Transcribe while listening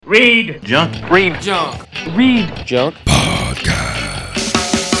Read junk. Read junk. Read junk.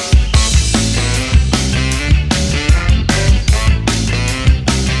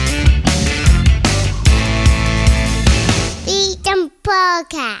 Read Junk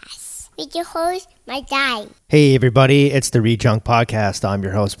Podcast with your host, my dad. Hey everybody, it's the Read Junk Podcast. I'm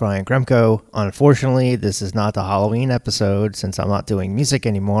your host, Brian Gremko. Unfortunately, this is not the Halloween episode since I'm not doing music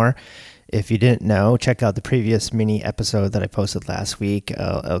anymore. If you didn't know, check out the previous mini episode that I posted last week.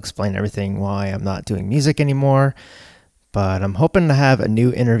 I'll explain everything why I'm not doing music anymore. But I'm hoping to have a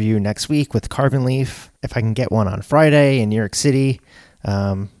new interview next week with Carving Leaf. If I can get one on Friday in New York City.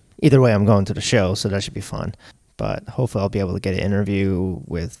 Either way, I'm going to the show, so that should be fun. But hopefully I'll be able to get an interview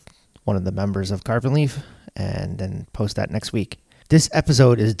with one of the members of Carving Leaf and then post that next week. This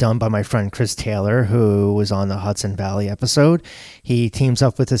episode is done by my friend Chris Taylor, who was on the Hudson Valley episode. He teams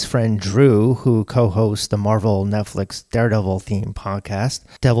up with his friend Drew, who co-hosts the Marvel Netflix Daredevil themed podcast,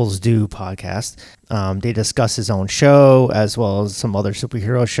 Devil's Due podcast. They discuss his own show as well as some other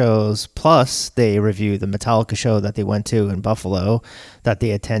superhero shows. Plus, they review the Metallica show that they went to in Buffalo that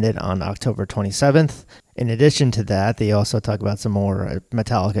they attended on October 27th. In addition to that, they also talk about some more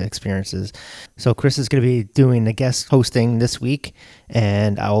Metallica experiences. So Chris is going to be doing the guest hosting this week,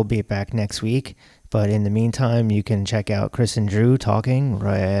 and I will be back next week. But in the meantime, you can check out Chris and Drew talking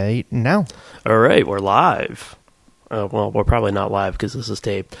right now. All right, we're live. Well, we're probably not live because this is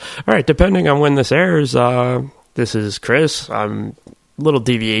taped. All right, depending on when this airs, this is Chris. I'm little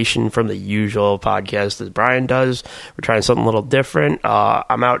deviation from the usual podcast that Brian does. We're trying something a little different.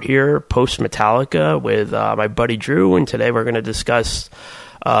 I'm out here post Metallica with my buddy Drew, and today we're going to discuss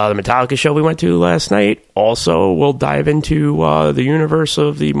the Metallica show we went to last night. Also, we'll dive into the universe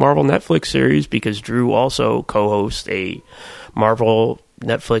of the Marvel Netflix series because Drew also co-hosts a Marvel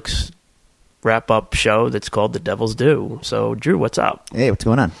Netflix wrap-up show that's called The Devil's Due. So, Drew, what's up? Hey, what's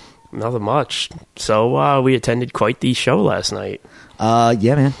going on? Nothing much. So, we attended quite the show last night.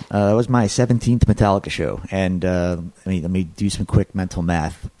 Yeah, man. That was my 17th Metallica show, and let me do some quick mental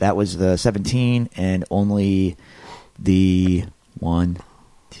math. That was the 17 and only the 1,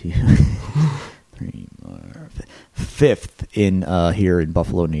 2, 3, 4, 5th in here in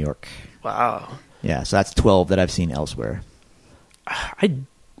Buffalo, New York. Wow. Yeah, so that's 12 that I've seen elsewhere.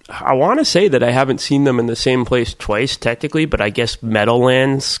 I want to say that I haven't seen them in the same place twice, technically, but I guess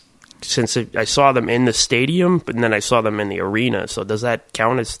Meadowlands, since I saw them in the stadium, but then I saw them in the arena. So does that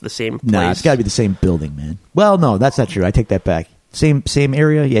count as the same place? Nah, it's got to be the same building, man. Well, no, that's not true. I take that back. Same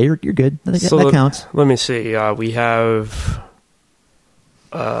area. Yeah, you're good. That counts. Let me see. We have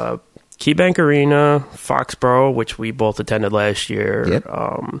KeyBank Arena, Foxborough, which we both attended last year. Yep.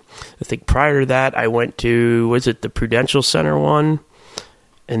 I think prior to that, I went to, was it the Prudential Center one?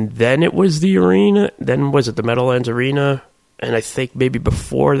 And then it was the arena. Then was it the Meadowlands Arena? And I think maybe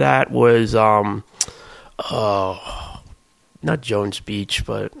before that was, not Jones Beach,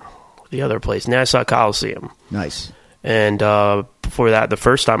 but the other place, Nassau Coliseum. Nice. And before that, the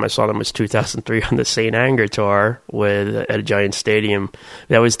first time I saw them was 2003 on the St. Anger tour at a Giant Stadium.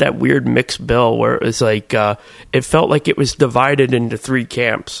 That was that weird mixed bill where it was like, it felt like it was divided into three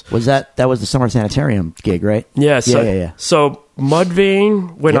camps. That was the Summer Sanitarium gig, right? Yeah. So, yeah. So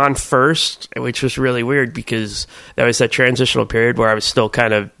Mudvayne went on first, which was really weird because that was that transitional period where I was still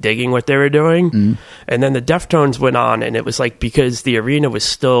kind of digging what they were doing. Mm. And then the Deftones went on, and it was like because the arena was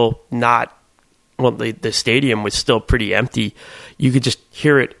still not, well, the stadium was still pretty empty. You could just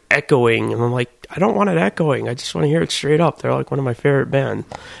hear it echoing, and I'm like, I don't want it echoing. I just want to hear it straight up. They're like one of my favorite bands.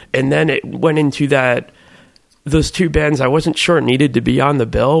 And then it went into those two bands I wasn't sure needed to be on the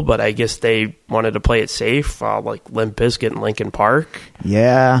bill, but I guess they wanted to play it safe, like Limp Bizkit and Linkin Park.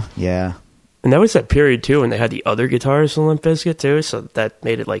 Yeah. And that was that period, too, when they had the other guitarists in Limp Bizkit, too, so that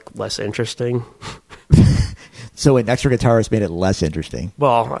made it, like, less interesting. So an extra guitarist made it less interesting.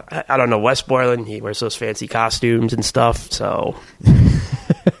 Well, I don't know. Wes Borland, he wears those fancy costumes and stuff, so...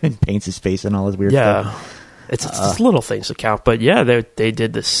 And paints his face and all his weird stuff. Yeah. It's little things that count. But, yeah, they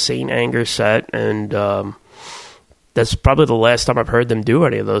did the St. Anger set, and that's probably the last time I've heard them do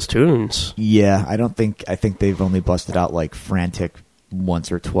any of those tunes. Yeah, I think they've only busted out, like, Frantic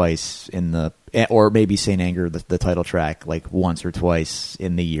once or twice or maybe St. Anger, the title track, like, once or twice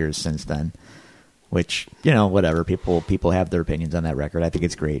in the years since then. Which, whatever. People have their opinions on that record. I think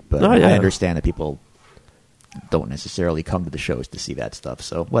it's great, but I understand that people don't necessarily come to the shows to see that stuff,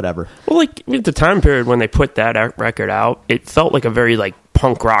 so whatever. Well, like, at the time period when they put that record out, it felt like a very, like,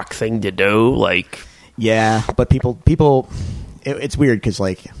 punk rock thing to do, like... Yeah, but people it's weird because,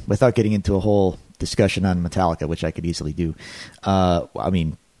 like, without getting into a whole discussion on Metallica, which I could easily do, I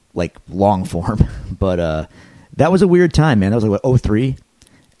mean, like, long form, but that was a weird time, man. That was like, what, 03?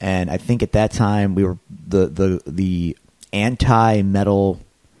 and I think at that time we were the anti-metal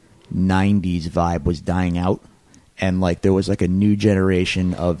 90s vibe was dying out, and like there was like a new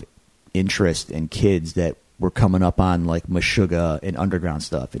generation of interest in kids that were coming up on like Meshuggah and underground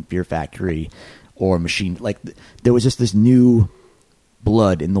stuff and Fear Factory or Machine. Like there was just this new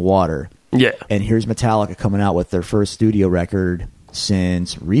blood in the water. Yeah. And here's Metallica coming out with their first studio record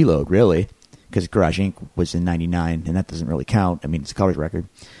since Reload, really, because Garage Inc. was in 99, and that doesn't really count. I mean, it's a covers record.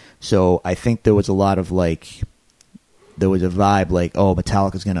 So I think there was a lot of like, there was a vibe like, oh,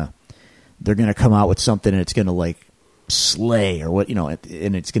 Metallica's they're gonna come out with something and it's gonna like slay or what, you know,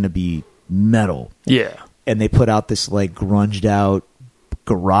 and it's gonna be metal. Yeah. And they put out this like grunged out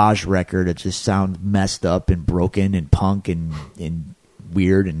garage record that just sounds messed up and broken and punk and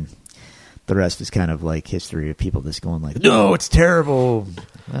weird, and the rest is kind of like history of people just going like, no, it's terrible.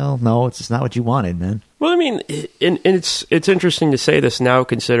 Well, no, it's just not what you wanted, man. Well, I mean, and it's interesting to say this now,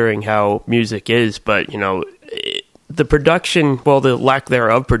 considering how music is, but you know, the production, well, the lack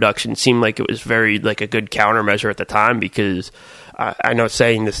thereof production seemed like it was very like a good countermeasure at the time, because I know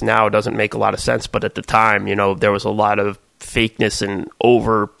saying this now doesn't make a lot of sense, but at the time, you know, there was a lot of fakeness and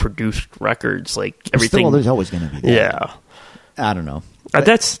overproduced records, like everything. Still, there's always going to be that. Yeah. I don't know.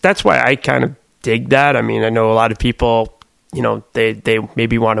 That's why I kind of dig that. I mean, I know a lot of people, you know, they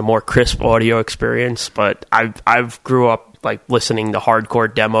maybe want a more crisp audio experience, but I've grew up like listening to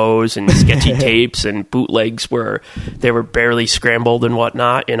hardcore demos and sketchy tapes and bootlegs where they were barely scrambled and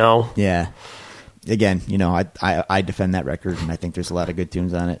whatnot, you know? Yeah. Again, you know, I defend that record, and I think there's a lot of good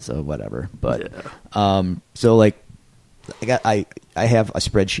tunes on it, so whatever. But so like I have a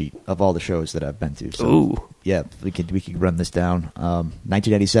spreadsheet of all the shows that I've been to. So Ooh. Yeah, we could run this down.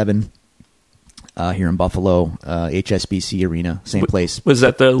 1997 here in Buffalo, HSBC Arena, same place. Was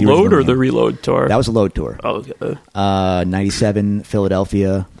that the Load or the Reload tour? That was a Load tour. Oh, okay. 97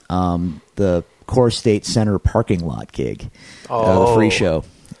 Philadelphia, the Core State Center parking lot gig, the free show.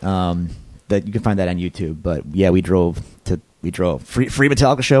 That you can find that on YouTube. But yeah, we drove free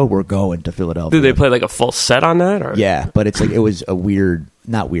Metallica show. We're going to Philadelphia. Did they play like a full set on that? Or? Yeah, but it's like it was a weird,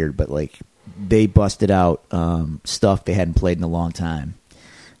 not weird, but like they busted out stuff they hadn't played in a long time.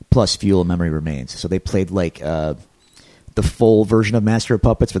 Plus Fuel and Memory Remains. So they played like the full version of Master of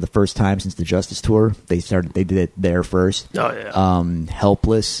Puppets for the first time since the Justice tour. They did it there first. Oh yeah.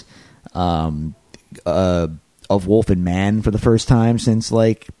 Helpless, of Wolf and Man for the first time since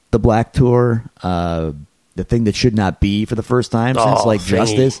like the Black tour. The Thing That Should Not Be for the first time since like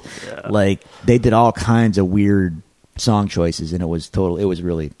Justice. Yeah. Like they did all kinds of weird song choices, and it was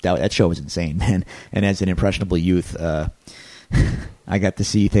really that show was insane, man. And as an impressionable youth, I got to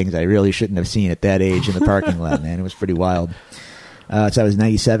see things I really shouldn't have seen at that age in the parking lot, man. It was pretty wild. So I was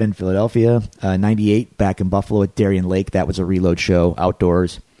 97 Philadelphia, 98 back in Buffalo at Darien Lake. That was a Reload show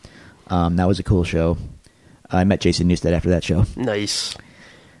outdoors. That was a cool show. I met Jason Newsted after that show. Nice.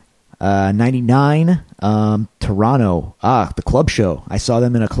 99 Toronto, the club show. I saw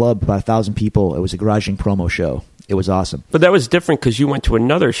them in a club, about 1,000 people. It was a Garage Inc. promo show. It was awesome. But that was different because you went to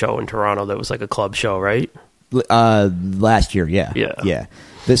another show in Toronto that was like a club show, right? Last year, yeah.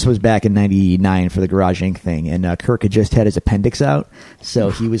 This was back in 99 for the Garage Inc. thing, and Kirk had just had his appendix out, so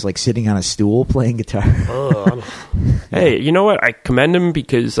he was like sitting on a stool playing guitar. Hey, you know what? I commend him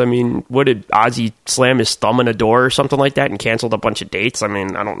because, I mean, what did Ozzy slam his thumb in a door or something like that and canceled a bunch of dates? I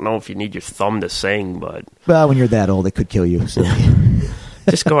mean, I don't know if you need your thumb to sing, but... Well, when you're that old, it could kill you, so...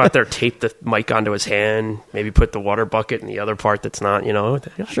 Just go out there, tape the mic onto his hand, maybe put the water bucket in the other part that's not, you know, I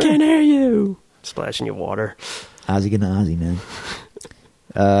can't hear you. Splashing you water. Ozzy gonna Ozzy, man.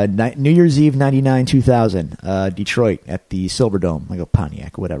 New Year's Eve 99 2000, Detroit at the Silverdome. I go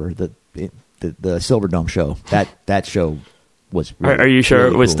Pontiac, whatever. The Silverdome show. That show was. Really, are you sure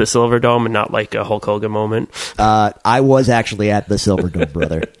really it was cool. the Silverdome and not like a Hulk Hogan moment? I was actually at the Silverdome,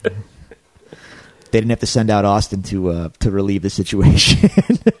 brother. They didn't have to send out Austin to relieve the situation.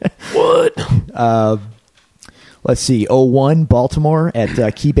 What? Let's see. 01 Baltimore at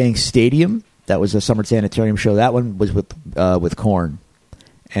KeyBank Stadium. That was a Summer Sanitarium show. That one was with Korn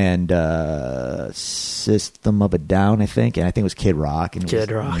and System of a Down, I think, and I think it was Kid Rock. And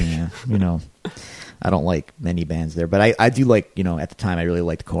Kid Rock. Yeah, you know, I don't like many bands there, but I do like, you know, at the time I really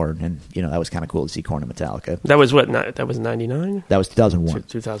liked Korn, and you know that was kind of cool to see Korn and Metallica. That was what? That was 99. That was 2001.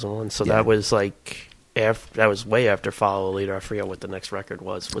 2001. So Yeah. that was like that was way after Follow the Leader. I forget what the next record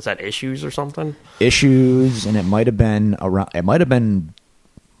was. Was that Issues or something? Issues, and it might have been around. It might have been.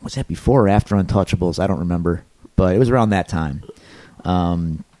 Was that before or after Untouchables? I don't remember, but it was around that time.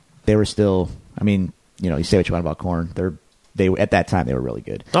 They were still. I mean, you know, you say what you want about Korn. They're at that time they were really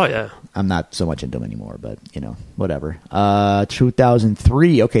good. Oh yeah. I'm not so much into them anymore, but whatever.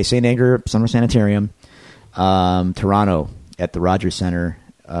 2003. Okay, St. Anger Summer Sanitarium, Toronto at the Rogers Center.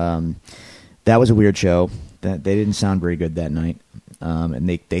 That was a weird show. They didn't sound very good that night, and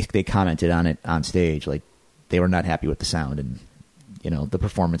they commented on it on stage, like they were not happy with the sound, and the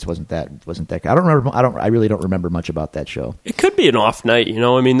performance wasn't that. I really don't remember much about that show. It could be an off night,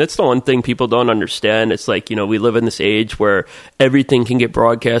 I mean, that's the one thing people don't understand. It's like, we live in this age where everything can get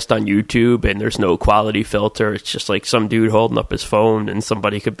broadcast on YouTube and there's no quality filter. It's just like some dude holding up his phone and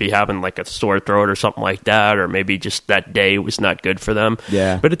somebody could be having like a sore throat or something like that, or maybe just that day was not good for them.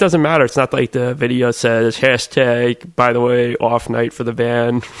 Yeah. But it doesn't matter. It's not like the video says, hashtag, by the way, off night for the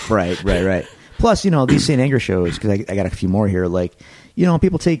band. Right. Plus, these St. Anger shows, because I got a few more here, like,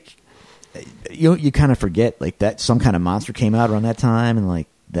 people take, you kind of forget, like, that some kind of monster came out around that time, and, like,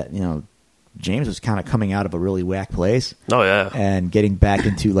 that, James was kind of coming out of a really whack place. Oh, yeah. And getting back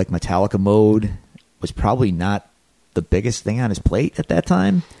into, like, Metallica mode was probably not the biggest thing on his plate at that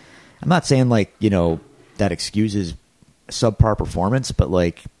time. I'm not saying, like, that excuses subpar performance, but,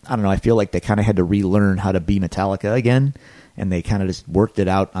 like, I don't know, I feel like they kind of had to relearn how to be Metallica again, and they kind of just worked it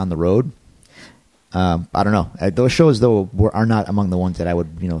out on the road. I don't know. Those shows, though, are not among the ones that I would,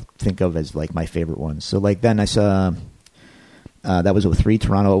 think of as, like, my favorite ones. So, like, then I saw, that was 03,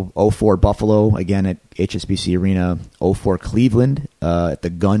 Toronto, 04, Buffalo, again at HSBC Arena, 04, Cleveland, at the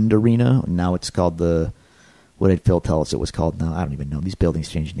Gund Arena. Now it's called what did Phil tell us it was called? No, I don't even know. These buildings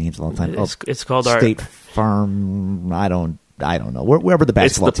change names all the time. It's called State Farm, I don't know. Wherever the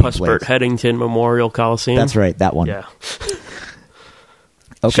basketball team plays. It's the Puspert Headington Memorial Coliseum. That's right, that one. Yeah.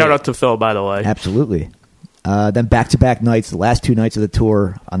 Okay. Shout out to Phil, by the way. Absolutely. Then back-to-back nights, the last two nights of the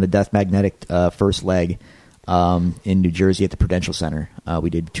tour on the Death Magnetic first leg in New Jersey at the Prudential Center.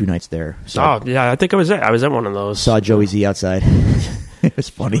 We did 2 nights there. So yeah, I think I was at one of those. Saw Joey Z outside. It was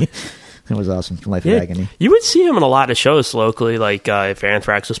funny. It was awesome. Life of Agony. You would see him in a lot of shows locally. Like if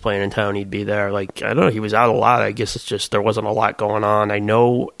Anthrax was playing in town, he'd be there. Like I don't know, he was out a lot. I guess it's just there wasn't a lot going on. I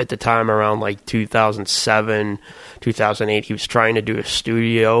know at the time around like 2007, 2008, he was trying to do a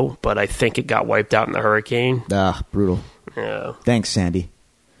studio, but I think it got wiped out in the hurricane. Brutal. Yeah. Thanks, Sandy.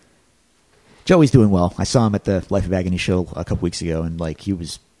 Joey's doing well. I saw him at the Life of Agony show a couple weeks ago, and like he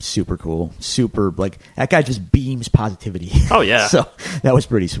was super cool. Super, like that guy just beams positivity. Oh yeah. So that was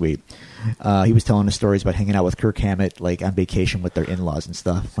pretty sweet. He was telling us stories about hanging out with Kirk Hammett, like on vacation with their in-laws and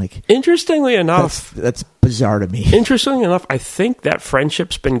stuff. Like, interestingly enough, that's bizarre to me. Interestingly enough, I think that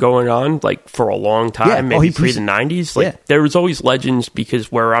friendship's been going on like for a long time, yeah. maybe pre the 90s. Like there was always legends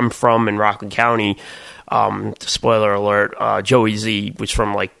because where I'm from in Rockland County, spoiler alert, Joey Z was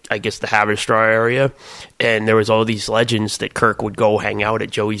from like I guess the Haverstraw area, and there was all these legends that Kirk would go hang out at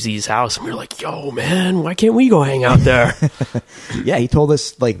Joey Z's house, and we were like, "Yo, man, why can't we go hang out there?" Yeah, he told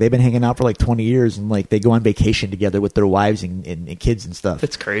us like they've been hanging out for like 20 years, and like they go on vacation together with their wives and kids and stuff.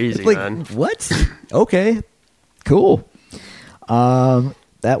 That's crazy, like, man. What? Okay, cool.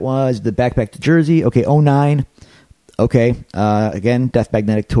 That was the Backpack to Jersey. Okay, 09. Okay, again, Death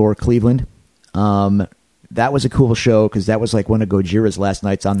Magnetic Tour, Cleveland. That was a cool show because that was like one of Gojira's last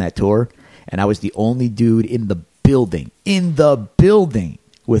nights on that tour, and I was the only dude in the building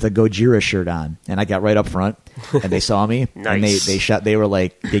with a Gojira shirt on, and I got right up front, and they saw me, Nice. and they were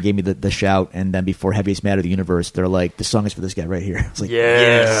like, they gave me the shout, and then before Heaviest Man of the Universe, they're like, the song is for this guy right here. I was like,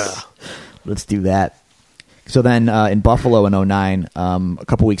 yes, let's do that. So then in Buffalo in 09, a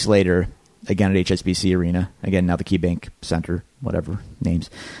couple weeks later, again at HSBC Arena, again now the KeyBank Center, whatever names.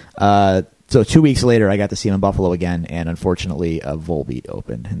 So 2 weeks later, I got to see him in Buffalo again, and unfortunately, Volbeat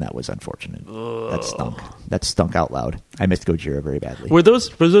opened, and that was unfortunate. That stunk. That stunk out loud. I missed Gojira very badly. Were those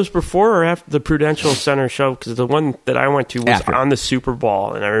before or after the Prudential Center show? Because the one that I went to was after. On the Super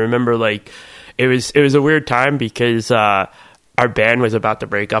Bowl, and I remember like it was a weird time because our band was about to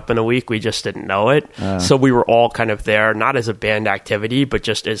break up in a week. We just didn't know it, so we were all kind of there, not as a band activity, but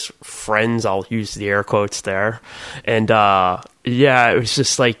just as friends. I'll use the air quotes there, and yeah, it was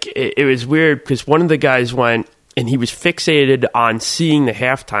just like it was weird because one of the guys went and he was fixated on seeing the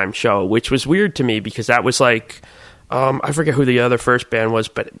halftime show, which was weird to me because that was like I forget who the other first band was,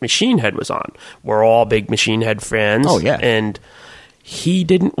 but Machine Head was on. We're all big Machine Head fans. Oh yeah, and he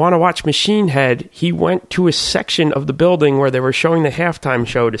didn't want to watch Machine Head. He went to a section of the building where they were showing the halftime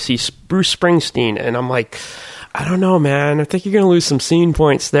show to see Bruce Springsteen, and I'm like, I don't know, man. I think you're going to lose some scene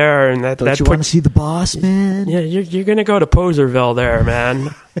points there, and that. Don't you want to see the boss, man? Yeah, you're going to go to Poserville there,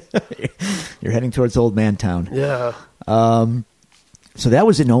 man. You're heading towards Old Man Town. Yeah. So that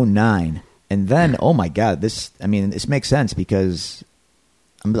was in 09, and then oh my god, this makes sense because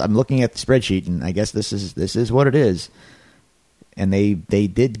I'm looking at the spreadsheet, and I guess this is what it is. and they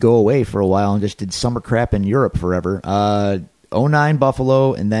did go away for a while and just did summer crap in Europe forever. 2009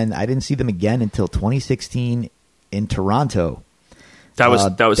 Buffalo, and then I didn't see them again until 2016 in Toronto. That was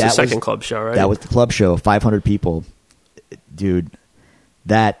the second club show, right? That was the club show, 500 people. Dude,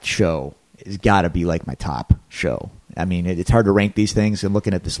 that show has got to be like my top show. I mean, it's hard to rank these things, and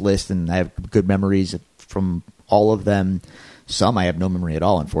looking at this list, and I have good memories from all of them. Some I have no memory at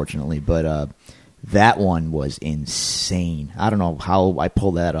all, unfortunately, but that one was insane. I don't know how I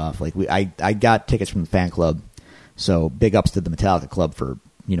pulled that off. Like I got tickets from the fan club, so big ups to the Metallica club for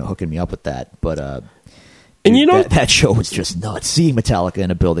hooking me up with that. But and dude, that show was just nuts. Seeing Metallica in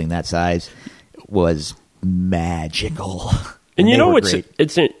a building that size was magical. And you know what's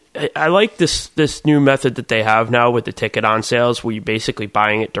I like this new method that they have now with the ticket on sales, where you're basically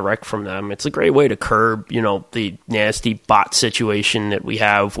buying it direct from them. It's a great way to curb, the nasty bot situation that we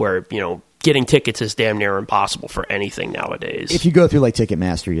have where, getting tickets is damn near impossible for anything nowadays. If you go through like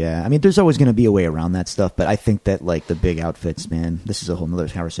Ticketmaster, yeah. I mean, there's always going to be a way around that stuff, but I think that like the big outfits, man, this is a whole nother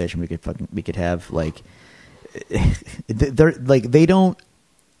conversation we could have. Like, they're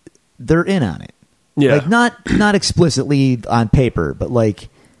in on it. Yeah. Like not explicitly on paper, but like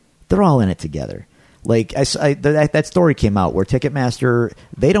they're all in it together. Like that story came out where Ticketmaster,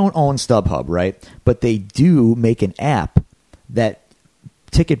 they don't own StubHub, right? But they do make an app that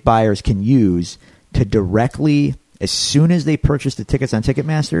ticket buyers can use to directly, as soon as they purchase the tickets on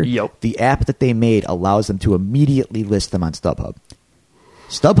Ticketmaster, Yep. the app that they made allows them to immediately list them on StubHub.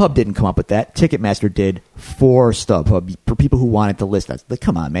 StubHub didn't come up with that. Ticketmaster did for StubHub, for people who wanted to list that. Like,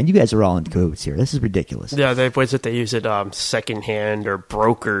 come on, man. You guys are all in cahoots here. This is ridiculous. Yeah, they use it secondhand or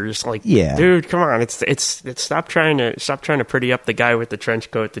brokers. Like, yeah. Dude, come on. It's stop trying to pretty up the guy with the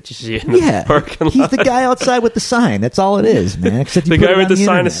trench coat that you see in the parking lot. He's the guy outside with the sign. That's all it is, man. Except the guy with the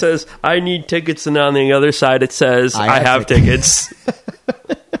sign that says, I need tickets, and on the other side it says, I have tickets.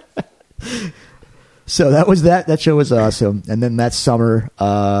 So that was that. That show was awesome. And then that summer,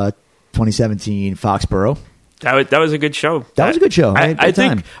 2017, Foxborough. That was a good show. That was a good show. I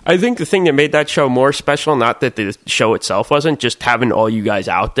think the thing that made that show more special, not that the show itself wasn't, just having all you guys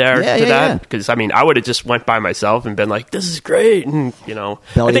out there that. Because, I mean, I would have just went by myself and been like, this is great. And,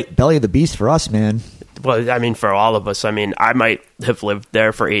 Belly of the Beast for us, man. Well, I mean, for all of us. I mean, I might have lived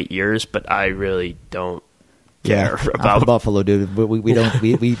there for 8 years, but I really don't care about Buffalo, dude. We don't.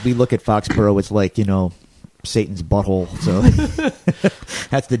 We look at Foxborough. It's like Satan's butthole. So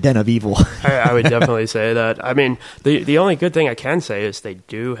that's the den of evil. I would definitely say that. I mean, the only good thing I can say is they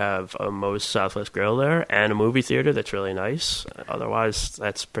do have a Moe's Southwest Grill there and a movie theater that's really nice. Otherwise,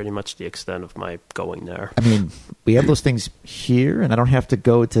 that's pretty much the extent of my going there. I mean, we have those things here, and I don't have to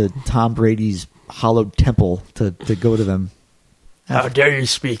go to Tom Brady's hallowed temple to go to them. How dare you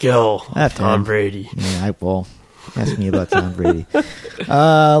speak ill of Tom Brady? Yeah, ask me about Tom Brady.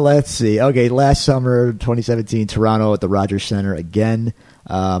 Let's see. Okay, last summer, 2017, Toronto at the Rogers Center again.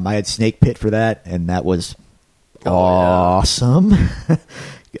 I had Snake Pit for that, and that was awesome.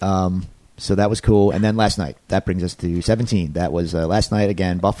 So that was cool. And then last night, that brings us to 17. That was last night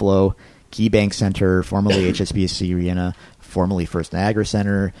again, Buffalo, KeyBank Center, formerly HSBC Arena, formerly First Niagara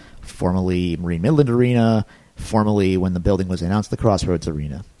Center, formerly Marine Midland Arena, formerly, when the building was announced, the Crossroads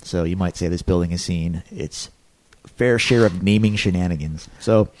Arena. So you might say this building has seen its fair share of naming shenanigans.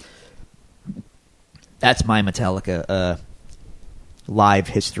 So that's my Metallica live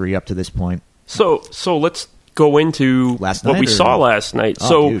history up to this point. So let's go into what we saw last night.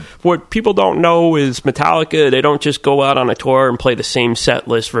 What people don't know is Metallica, they don't just go out on a tour and play the same set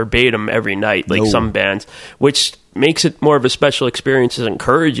list verbatim every night like some bands, which makes it more of a special experience and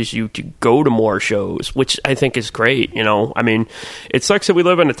encourages you to go to more shows, which I think is great. I mean, it sucks that we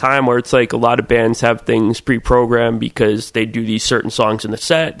live in a time where it's like a lot of bands have things pre-programmed because they do these certain songs in the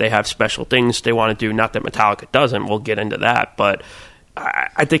set. They have special things they want to do. Not that Metallica doesn't. We'll get into that, but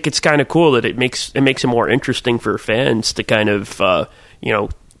I think it's kind of cool that it makes it more interesting for fans to kind of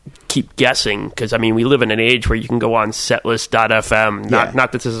keep guessing, because I mean, we live in an age where you can go on setlist.fm. Not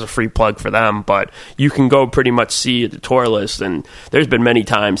that this is a free plug for them, but you can go pretty much see the tour list. And there's been many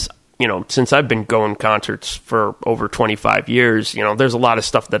times, since I've been going concerts for over 25 years, there's a lot of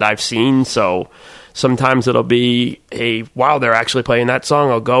stuff that I've seen. So sometimes it'll be wow, they're actually playing that song,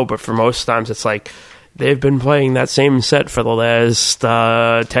 I'll go. But for most times it's like, they've been playing that same set for the last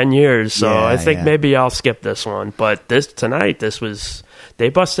 10 years. So I think maybe I'll skip this one. But tonight, they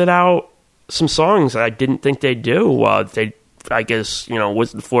busted out some songs I didn't think they'd do. I guess,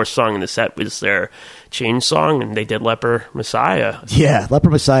 was the fourth song in the set was their change song, and they did Leper Messiah. Yeah, Leper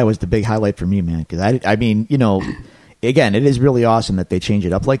Messiah was the big highlight for me, man. Because I mean, again, it is really awesome that they change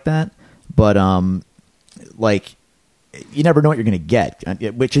it up like that. But you never know what you're going to get,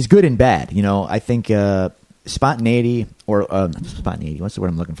 which is good and bad. You know, I think spontaneity or not spontaneity. What's the word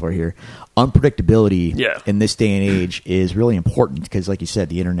I'm looking for here? Unpredictability. Yeah. In this day and age is really important because, like you said,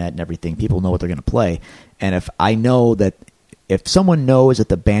 the internet and everything, people know what they're going to play. And if I know that if someone knows that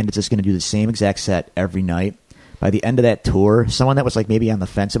the band is just going to do the same exact set every night, by the end of that tour, someone that was like maybe on the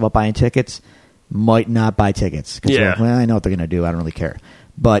fence about buying tickets might not buy tickets. Because Yeah. like, well, I know what they're going to do. I don't really care.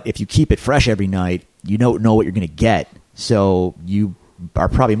 But if you keep it fresh every night, you don't know what you're going to get. So you are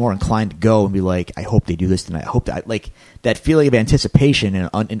probably more inclined to go and be like, I hope they do this tonight. I hope that, like, that feeling of anticipation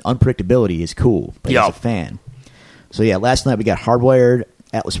and unpredictability is cool as a fan. So yeah, last night we got Hardwired,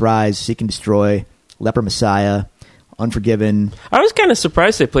 Atlas Rise, Seek and Destroy, Leper Messiah, Unforgiven. I was kind of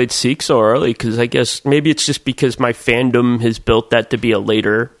surprised they played Seek so early because I guess maybe it's just because my fandom has built that to be a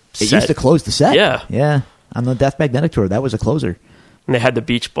later It set. used to close the set. Yeah. Yeah. On the Death Magnetic tour, that was a closer. And they had the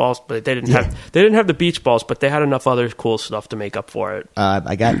beach balls, but they didn't have the beach balls, but they had enough other cool stuff to make up for it.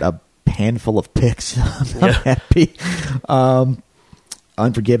 I got a handful of picks. I'm Yeah. happy.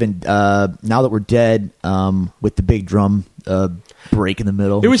 Unforgiven. Now That We're Dead, with the big drum break in the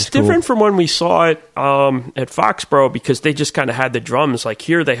middle. It was which is cool. different from when we saw it at Foxborough because they just kind of had the drums. Like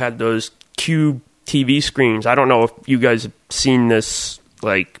here, they had those cube TV screens. I don't know if you guys have seen this.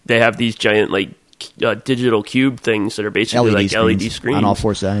 Like they have these giant like digital cube things that are basically like LED screens on all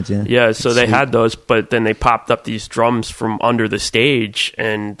four sides. Yeah, yeah. So they Sweet. had those, but then they popped up these drums from under the stage,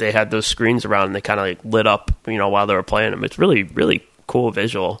 and they had those screens around, and they kind of like lit up, while they were playing them. It's really, really cool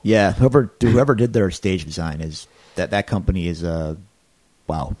visual. Yeah, whoever did their stage design is that company is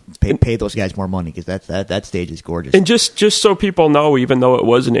wow. Pay those guys more money because that stage is gorgeous. And just so people know, even though it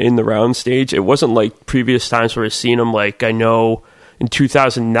wasn't in the round stage, it wasn't like previous times where I've seen them. Like I know in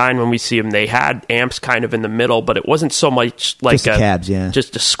 2009 when we see them, they had amps kind of in the middle, but it wasn't so much like Just the cabs, yeah.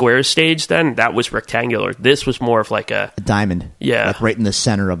 just a square stage. Then that was rectangular. This was more of like a diamond, Yeah. like right in the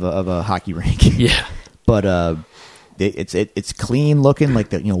center of a hockey rink. yeah. But it's clean looking, like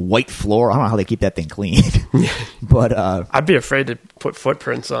the white floor. I don't know how they keep that thing clean, but I'd be afraid to put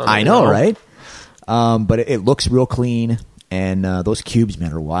footprints on. I know, right? But it looks real clean, and those cubes,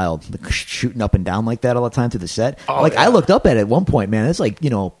 man, are wild. Like, shooting up and down like that all the time through the set. Oh, like yeah. I looked up at it at one point, man. It's like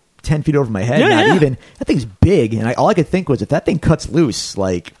 10 feet over my head. Yeah, not yeah. even. That thing's big, and all I could think was if that thing cuts loose,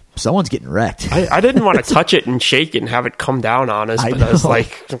 like someone's getting wrecked. I didn't want to touch it and shake it and have it come down on us, but I was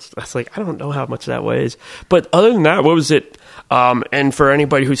like, I don't know how much that weighs. But other than that, what was it? And for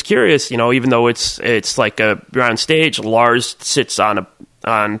anybody who's curious, even though it's like a round stage, Lars sits on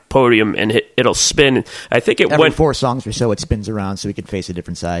podium and it'll spin. I think it Every went 4 songs or so, it spins around so we can face a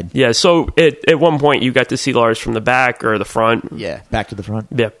different side. Yeah, so at one point you got to see Lars from the back or the front. Yeah, back to the front.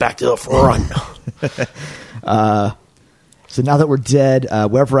 Yeah, back to the front. So Now That We're Dead,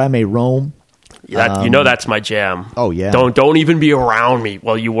 Wherever I May Roam. That's my jam. Oh, yeah. Don't even be around me.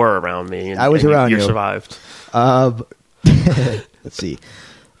 Well, you were around me. And, I was and around you. you. Survived. Let's see.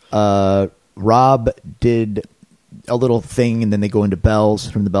 Rob did a little thing, and then they go into Bells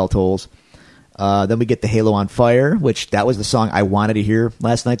from the Bell Tolls. Then we get the Halo on Fire, which that was the song I wanted to hear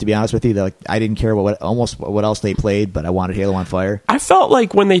last night, to be honest with you. I didn't care what else they played, but I wanted Halo on Fire. I felt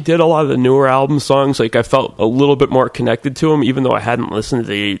like when they did a lot of the newer album songs, like I felt a little bit more connected to them, even though I hadn't listened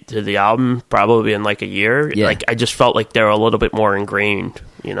to the album probably in like a year. Yeah. Like I just felt like they were a little bit more ingrained,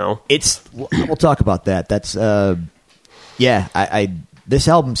 We'll talk about that. That's this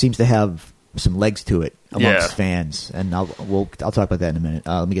album seems to have some legs to it amongst fans, and I'll talk about that in a minute.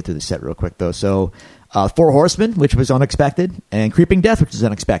 Let me get through the set real quick though. So, Four Horsemen, which was unexpected, and Creeping Death, which is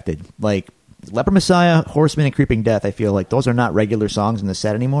unexpected. Like Leper Messiah, Horsemen, and Creeping Death, I feel like those are not regular songs in the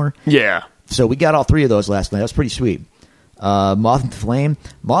set anymore. Yeah. So we got all 3 of those last night. That was pretty sweet. Moth and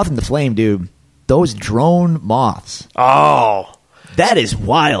the Flame, dude. Those drone moths. Oh. That is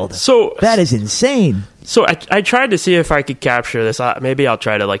wild. So that is insane. So I tried to see if I could capture this. Maybe I'll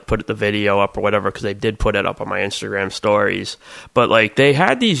try to put the video up or whatever, because they did put it up on my Instagram stories. But they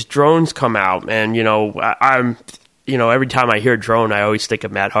had these drones come out, and I'm every time I hear drone, I always think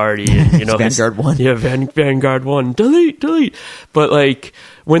of Matt Hardy. And, Vanguard 1. Yeah, Vanguard 1. Delete. But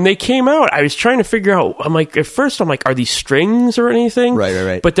when they came out, I was trying to figure out. At first, are these strings or anything?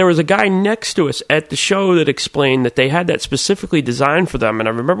 Right. But there was a guy next to us at the show that explained that they had that specifically designed for them. And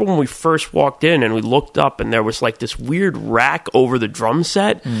I remember when we first walked in and we looked up, and there was this weird rack over the drum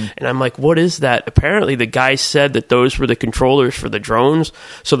set. And I'm like, what is that? Apparently, the guy said that those were the controllers for the drones.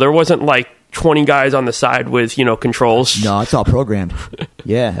 So there wasn't 20 guys on the side with controls. No, it's all programmed.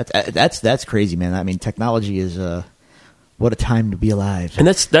 Yeah, that's crazy, man. I mean, technology is what a time to be alive. And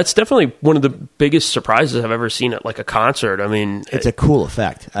that's definitely one of the biggest surprises I've ever seen at a concert. I mean, it's a cool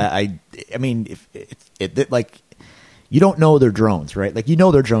effect. I mean, if you don't know they're drones, right? Like, you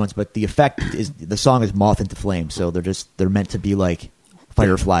know they're drones, but the effect is the song is Moth into Flame, so they're meant to be like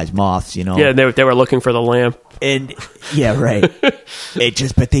fireflies, moths, you know. Yeah, they were looking for the lamp. And yeah, right.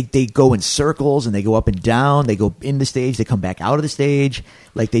 But they go in circles and they go up and down. They go in the stage. They come back out of the stage.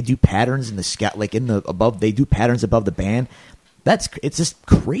 Like, they do patterns in the sky, like they do patterns above the band. It's just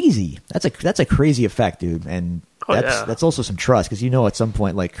crazy. That's a crazy effect, dude. And that's also some trust, because at some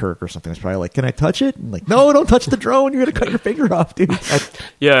point, like Kirk or something was probably like, "Can I touch it?" And like, "No, don't touch the drone. You're gonna cut your finger off, dude."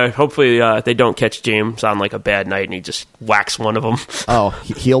 Yeah, hopefully they don't catch James on like a bad night and he just whacks one of them. Oh,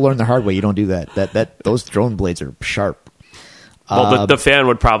 he'll learn the hard way. You don't do that. Those drone blades are sharp. Well, the fan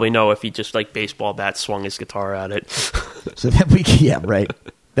would probably know if he just like baseball bat swung his guitar at it. So then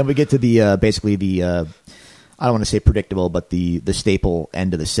Then we get to the basically the I don't want to say predictable, but the staple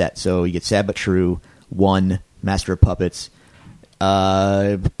end of the set. So you get Sad But True, One, Master of Puppets.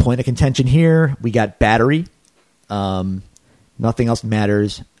 Point of contention here, we got Battery, Nothing Else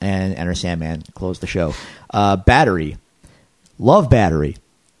Matters, and Enter Sandman. Close the show. Battery. Love Battery.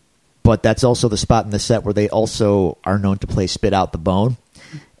 But that's also the spot in the set where they also are known to play Spit Out the Bone.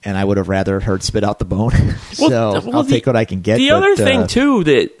 And I would have rather heard Spit Out the Bone. I'll take what I can get. The other thing, too,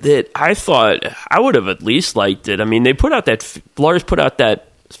 that I thought I would have at least liked it. I mean, Lars put out that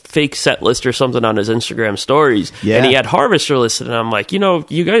fake set list or something on his Instagram stories. Yeah. And he had Harvester listed. And I'm like,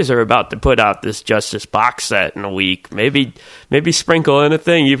 you guys are about to put out this Justice box set in a week. Maybe sprinkle in a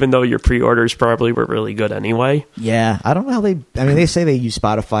thing, even though your pre-orders probably were really good anyway. Yeah. I don't know how they say they use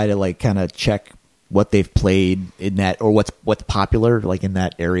Spotify to like kind of check what they've played in that, or what's popular like in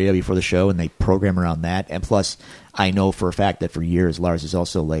that area before the show, and they program around that. And plus, I know for a fact that for years Lars has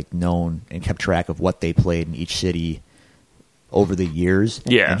also like known and kept track of what they played in each city over the years.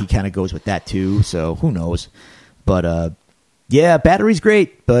 Yeah, and he kind of goes with that too. So who knows? But yeah, Battery's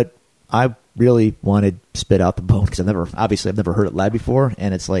great, but I really wanted Spit Out the Bone because I've never heard it live before,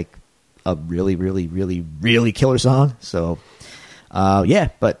 and it's like a really, really, really, really killer song. So yeah,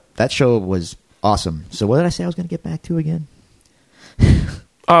 but that show was awesome. So what did I say I was going to get back to again?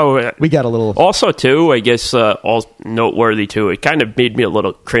 We got a little... Also, too, I guess, all noteworthy, too, it kind of made me a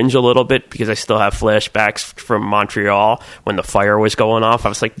little cringe a little bit because I still have flashbacks from Montreal when the fire was going off. I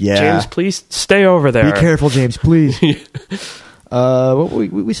was like, James, please stay over there. Be careful, James, please. What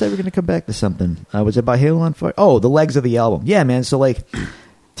we said we're going to come back to something. Was it by Halo on Fire? Oh, the legs of the album. Yeah, man. So, like,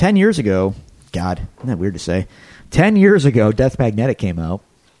 10 years ago... God, isn't that weird to say? 10 years ago, Death Magnetic came out.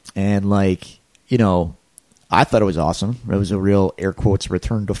 And, like... I thought it was awesome. It was a real, air quotes,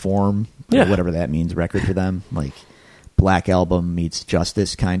 return to form, or whatever that means, record for them. Like, Black Album meets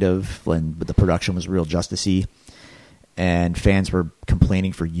Justice, kind of, but the production was real Justice-y. And fans were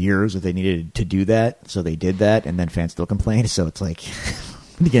complaining for years that they needed to do that, so they did that, and then fans still complained, so it's like,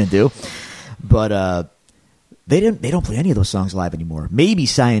 what are you going to do? But they don't play any of those songs live anymore. Maybe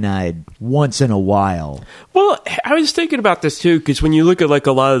Cyanide once in a while. Well, I was thinking about this too, because when you look at like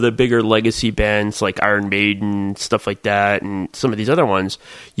a lot of the bigger legacy bands like Iron Maiden, stuff like that, and some of these other ones,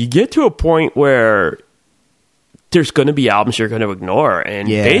 you get to a point where there's going to be albums you're going to ignore. And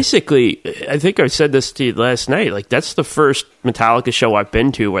basically, I think I said this to you last night, like that's the first Metallica show I've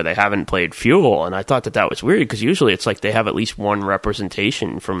been to where they haven't played Fuel. And I thought that was weird because usually it's like they have at least one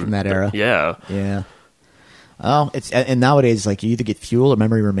representation from that era. Yeah. Oh, and nowadays, like, you either get Fuel or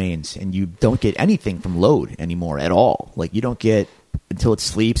Memory Remains, and you don't get anything from Load anymore at all. Like, you don't get Until It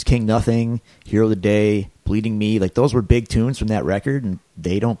Sleeps, King Nothing, Hero of the Day, Bleeding Me. Like, those were big tunes from that record, and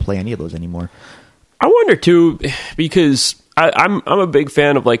they don't play any of those anymore. I wonder too, because I'm a big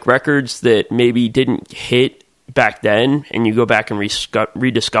fan of like records that maybe didn't hit back then, and you go back and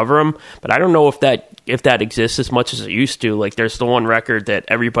rediscover them. But I don't know if that exists as much as it used to. Like, there's the one record that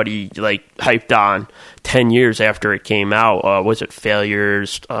everybody like hyped on 10 years after it came out. Was it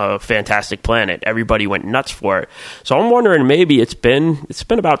Failure's Fantastic Planet? Everybody went nuts for it. So I'm wondering, maybe it's been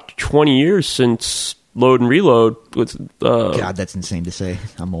about 20 years since Load and Reload. God, that's insane to say.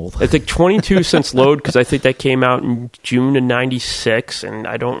 I'm old. I think 22 since Load, because I think that came out in June of 96, and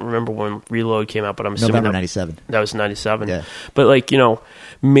I don't remember when Reload came out, but I'm assuming November 97. That was 97. Yeah. But like,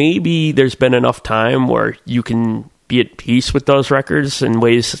 maybe there's been enough time where you can be at peace with those records in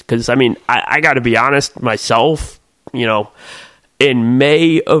ways, because I mean, I got to be honest myself, in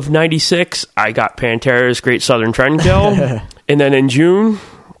May of 96, I got Pantera's Great Southern Trendkill, and then in June,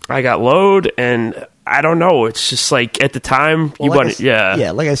 I got Load, and I don't know. It's just like at the time you want it.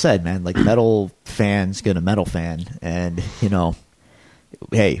 Yeah. Like I said, man, like metal fans get a metal fan, and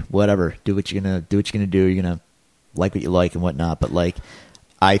hey, whatever. Do what you're gonna do. You're gonna like what you like and whatnot. But like,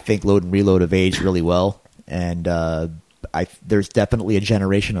 I think Load and Reload have aged really well, and there's definitely a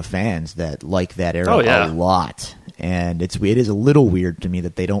generation of fans that like that era yeah. a lot. And it is a little weird to me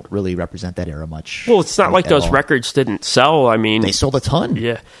that they don't really represent that era much. Well, it's not like those all. records didn't sell. I mean, They sold a ton.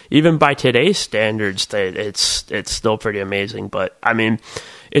 yeah, even by today's standards, it's still pretty amazing. But I mean,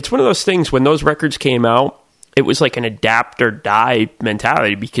 it's one of those things. When those records came out, it was like an adapt or die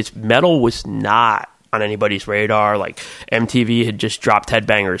mentality because metal was not on anybody's radar. Like MTV had just dropped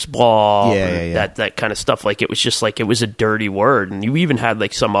Headbangers Ball, that kind of stuff. Like it was just like it was a dirty word. And you even had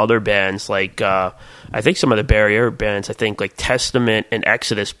like some other bands, like I think some of the Bay Area bands, I think like Testament and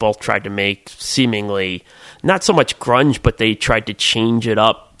Exodus both tried to make seemingly not so much grunge, but they tried to change it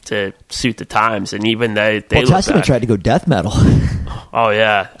up to suit the times. And even they well, Testament tried to go death metal. Oh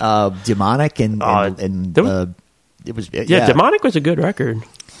yeah, Demonic and it was Demonic was a good record.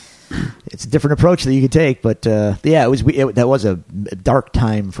 It's a different approach that you could take, but that was a dark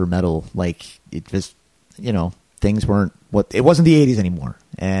time for metal. Like it just, things weren't it wasn't the 80s anymore.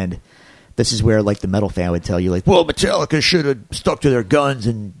 And this is where like the metal fan would tell you like, well, Metallica should have stuck to their guns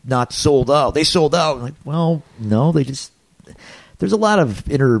and not sold out. They sold out. I'm like, well, no, there's a lot of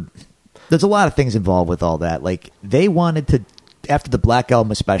things involved with all that. Like they wanted to, after the Black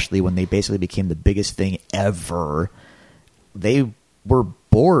Album, especially when they basically became the biggest thing ever, they were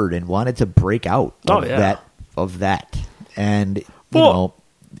bored and wanted to break out of that. And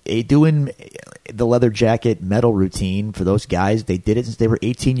doing the leather jacket metal routine for those guys, they did it since they were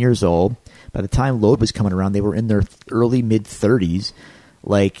 18 years old. By the time Load was coming around, they were in their early mid 30s.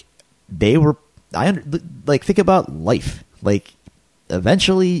 Like they were, think about life. Like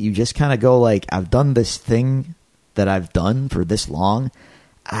eventually, you just kind of go like, I've done this thing that I've done for this long.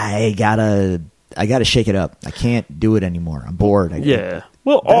 I gotta shake it up. I can't do it anymore. I'm bored.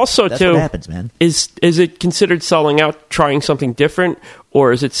 That's what happens, man. Is it considered selling out, trying something different,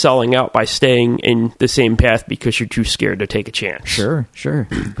 or is it selling out by staying in the same path because you're too scared to take a chance? Sure. You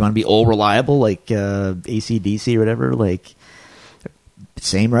want to be old reliable like AC/DC or whatever? Like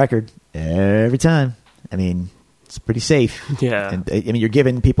same record every time. I mean, it's pretty safe. Yeah. And, I mean, you're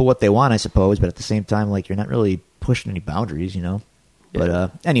giving people what they want, I suppose, but at the same time, like you're not really pushing any boundaries, Yeah.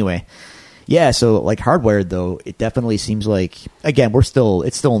 But anyway. Yeah, so like Hardwired though, it definitely seems like again it's still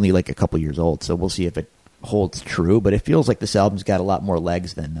only like a couple years old, so we'll see if it holds true. But it feels like this album's got a lot more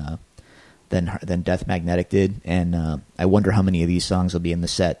legs than Death Magnetic did, and I wonder how many of these songs will be in the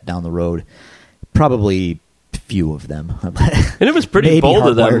set down the road. Probably few of them. And it was pretty bold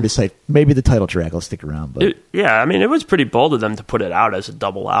of them. Maybe the title track will stick around. But it was pretty bold of them to put it out as a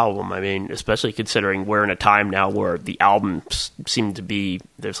double album. I mean, especially considering we're in a time now where the albums seem to be,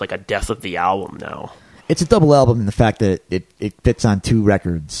 there's like a death of the album now. It's a double album in the fact that it fits on two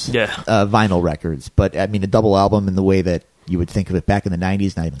records, vinyl records. But I mean, a double album in the way that you would think of it back in the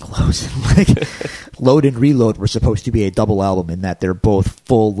 90s, not even close. Like Load and Reload were supposed to be a double album in that they're both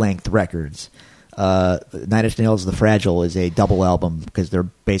full-length records. Nine Inch Nails' The Fragile is a double album because they're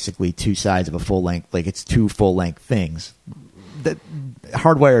basically two sides of a full length. Like it's two full length things.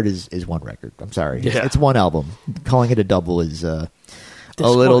 Hardwired is one record. I'm sorry, it's one album. Calling it a double is a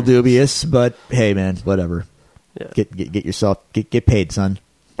little dubious, but hey, man, whatever. Yeah. Get paid, son.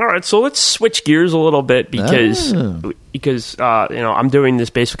 All right, so let's switch gears a little bit because I'm doing this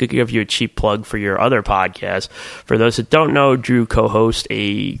basically to give you a cheap plug for your other podcast. For those that don't know, Drew co-hosts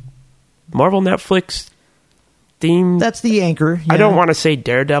a Marvel Netflix theme. That's the anchor. Yeah. I don't want to say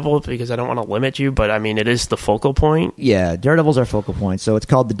Daredevil because I don't want to limit you, but I mean, it is the focal point. Yeah, Daredevil's our focal point. So it's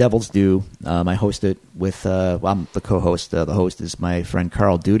called The Devil's Due. I host it with, I'm the co-host. The host is my friend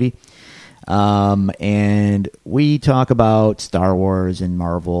Carl Duty. And we talk about Star Wars and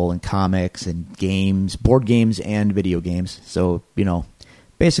Marvel and comics and games, board games and video games. So,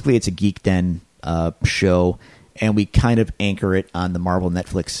 basically it's a Geek Den show. And we kind of anchor it on the Marvel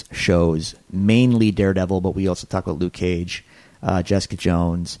Netflix shows, mainly Daredevil, but we also talk about Luke Cage, Jessica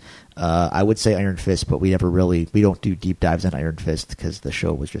Jones. I would say Iron Fist, but we don't do deep dives on Iron Fist because the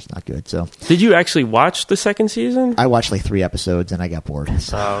show was just not good. So, did you actually watch the second season? I watched like 3 episodes and I got bored.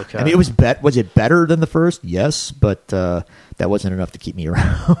 So, okay. I mean, was it better than the first? Yes, but that wasn't enough to keep me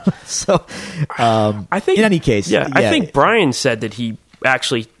around. So, I think in any case, I think Brian said that he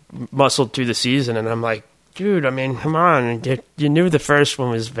actually muscled through the season, and I'm like, dude, I mean, come on. You knew the first one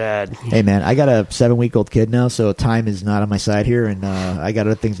was bad. Hey, man, I got a 7-week-old kid now, so time is not on my side here, and I got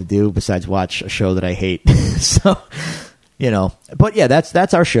other things to do besides watch a show that I hate. So, But, yeah,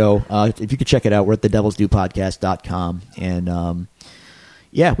 that's our show. If you could check it out, we're at thedevilsdupodcast.com. And,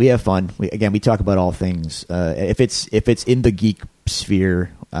 we have fun. We talk about all things. If it's in the geek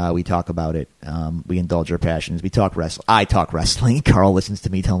sphere, we talk about it. We indulge our passions. We talk wrestling. I talk wrestling. Carl listens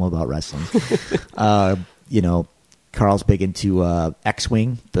to me tell him about wrestling. Carl's big into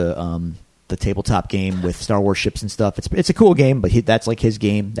X-Wing, the tabletop game with Star Wars ships and stuff. It's a cool game, but that's like his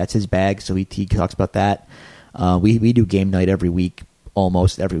game. That's his bag, so he talks about that. We do game night every week,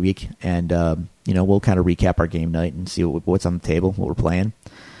 almost every week, and we'll kind of recap our game night and see what's on the table, what we're playing.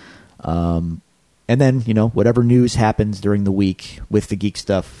 And then, whatever news happens during the week with the geek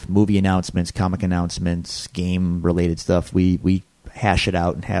stuff, movie announcements, comic announcements, game-related stuff, we hash it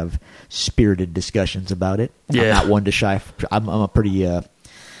out and have spirited discussions about it. Yeah. I'm not one to shy. I'm a pretty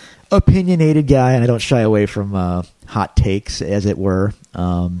opinionated guy, and I don't shy away from hot takes, as it were.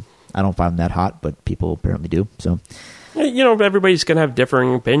 I don't find them that hot, but people apparently do. So, everybody's going to have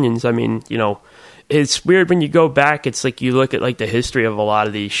differing opinions. I mean, it's weird when you go back. It's like you look at like the history of a lot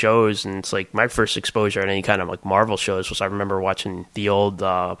of these shows, and it's like my first exposure to any kind of like Marvel shows was I remember watching the old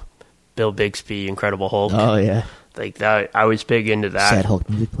Bill Bixby Incredible Hulk. Oh yeah, like that. I was big into that. Sad Hulk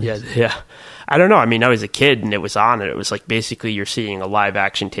music, please. Yeah. I don't know. I mean, I was a kid and it was on, and it was like basically you're seeing a live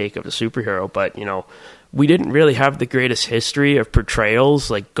action take of a superhero, but we didn't really have the greatest history of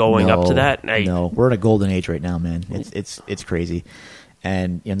portrayals like going up to that. No, we're in a golden age right now, man. It's crazy,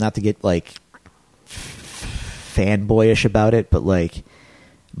 and not to get like fanboyish about it, but like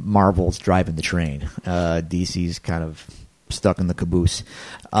Marvel's driving the train. DC's kind of stuck in the caboose.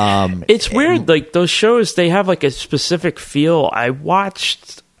 It's weird. Like those shows, they have like a specific feel. I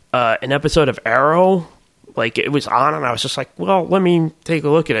watched an episode of Arrow. Like it was on, and I was just like, "Well, let me take a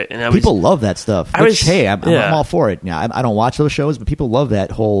look at it." And people love that stuff. I'm all for it. Yeah, I don't watch those shows, but people love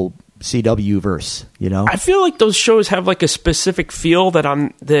that whole CW verse. I feel like those shows have like a specific feel that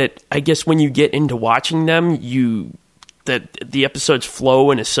I guess when you get into watching them, that the episodes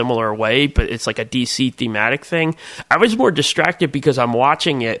flow in a similar way, but it's like a DC thematic thing. I was more distracted because I'm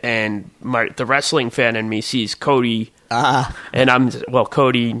watching it, and the wrestling fan in me sees Cody. And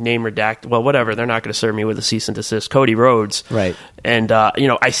Cody, name redacted. Well, whatever. They're not going to serve me with a cease and desist. Cody Rhodes. Right. And,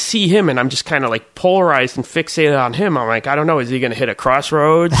 I see him and I'm just kind of like polarized and fixated on him. I'm like, I don't know. Is he going to hit a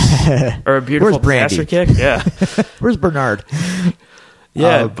crossroads or a beautiful passer kick? Yeah. Where's Bernard?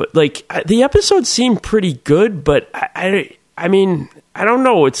 Yeah. But like the episodes seem pretty good, but I mean, I don't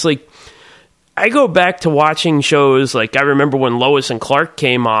know. It's like, I go back to watching shows, like I remember when Lois and Clark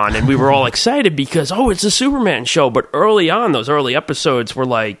came on and we were all excited because, it's a Superman show. But early on, those early episodes were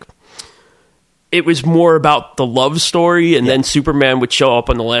like, it was more about the love story, and then Superman would show up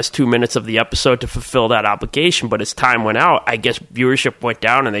in the last 2 minutes of the episode to fulfill that obligation. But as time went out, I guess viewership went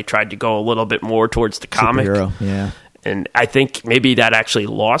down and they tried to go a little bit more towards the comic. Superhero, yeah. And I think maybe that actually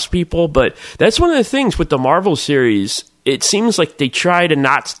lost people. But that's one of the things with the Marvel series. It seems like they try to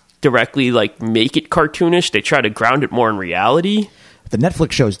not directly like make it cartoonish. They try to ground it more in reality. The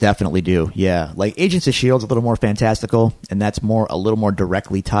Netflix shows definitely do, yeah. Like Agents of S.H.I.E.L.D.'s a little more fantastical, and that's a little more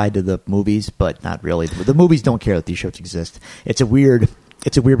directly tied to the movies, but not really. The movies don't care that these shows exist. It's a weird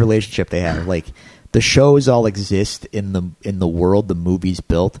relationship they have. Like the shows all exist in the world the movies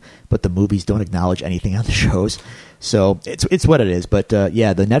built, but the movies don't acknowledge anything on the shows. So it's what it is. But the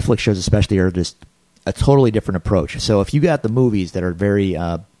Netflix shows especially are just a totally different approach. So if you got the movies that are very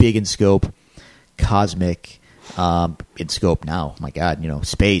big in scope, cosmic in scope now, my God,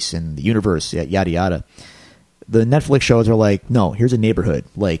 space and the universe, yada yada. The Netflix shows are like, no, here's a neighborhood,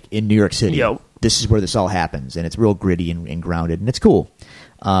 like in New York City. Yo. This is where this all happens, and it's real gritty and grounded, and it's cool.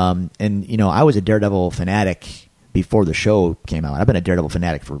 And I was a Daredevil fanatic before the show came out. I've been a Daredevil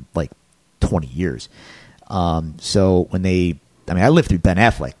fanatic for like 20 years. So when I lived through Ben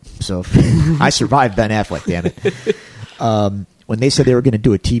Affleck, so I survived Ben Affleck, damn it. When they said they were going to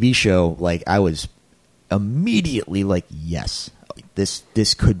do a TV show, like I was immediately like, yes,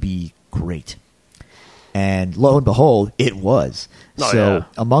 this could be great. And lo and behold, it was.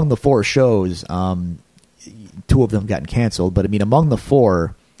 Among the 4 shows, 2 of them gotten canceled, but I mean, among the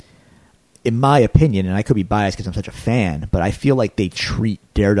 4, in my opinion, and I could be biased because I'm such a fan, but I feel like they treat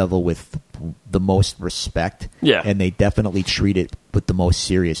Daredevil with the most respect, and they definitely treat it with the most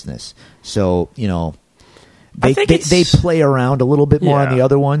seriousness. So they play around a little bit more on the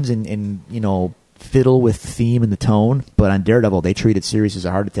other ones, and fiddle with theme and the tone, but on Daredevil they treat it serious as a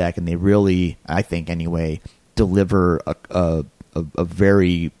heart attack, and they really, I think anyway, deliver a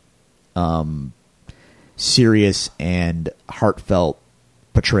very serious and heartfelt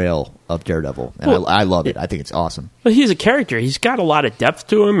portrayal of Daredevil, and I love it. I think it's awesome. But he's a character. He's got a lot of depth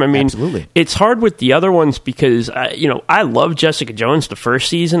to him. I mean, absolutely. It's hard with the other ones because, I love Jessica Jones the first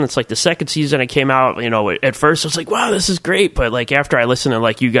season. It's like the second season it came out, at first I was like, wow, this is great. But like after I listened to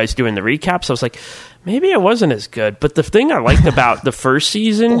like you guys doing the recaps, I was like, maybe it wasn't as good. But the thing I liked about the first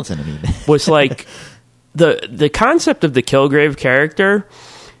season was like the concept of the Kilgrave character,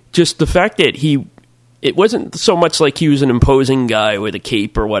 just the fact that he it wasn't so much like he was an imposing guy with a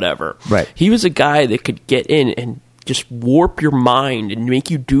cape or whatever. Right. He was a guy that could get in and just warp your mind and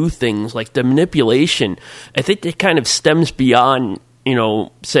make you do things like the manipulation. I think that kind of stems beyond,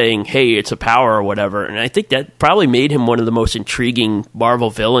 saying, hey, it's a power or whatever. And I think that probably made him one of the most intriguing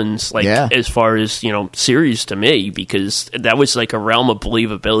Marvel villains, as far as, series to me, because that was like a realm of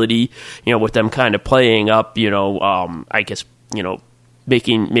believability, with them kind of playing up, I guess,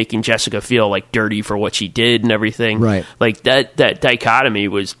 making Jessica feel like dirty for what she did and everything. Right. Like that dichotomy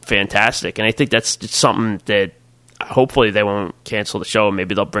was fantastic. And I think that's just something that hopefully they won't cancel the show.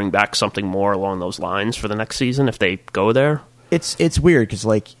 Maybe they'll bring back something more along those lines for the next season if they go there. It's weird because,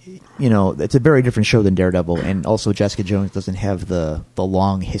 it's a very different show than Daredevil, and also Jessica Jones doesn't have the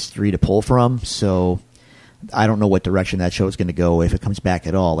long history to pull from, so I don't know what direction that show is going to go if it comes back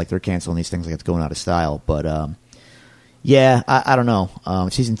at all. Like, they're canceling these things like it's going out of style. But, I don't know.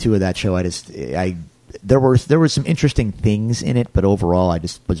 Season 2 of that show, there were some interesting things in it, but overall I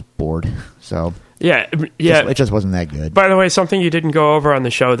just was bored. So yeah, it just wasn't that good. By the way, something you didn't go over on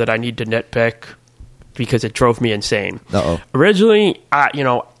the show that I need to nitpick because it drove me insane. Uh-oh. Originally,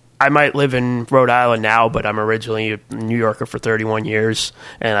 I might live in Rhode Island now, but I'm originally a New Yorker for 31 years,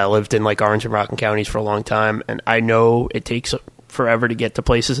 and I lived in like Orange and Rockland counties for a long time, and I know it takes forever to get to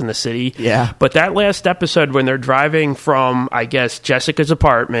places in the city. Yeah. But that last episode when they're driving from, I guess, Jessica's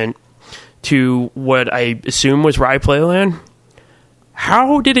apartment to what I assume was Rye Playland,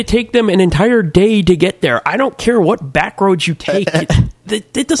 how did it take them an entire day to get there? I don't care what back roads you take.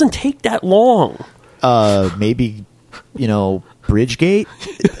 It doesn't take that long. Maybe, Bridgegate?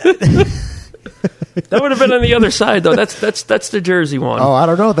 That would have been on the other side, though. That's the Jersey one. Oh, I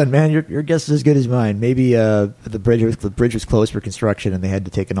don't know then, man. Your guess is as good as mine. Maybe the bridge was closed for construction and they had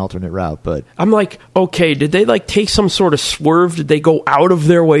to take an alternate route. But I'm like, okay, did they take some sort of swerve? Did they go out of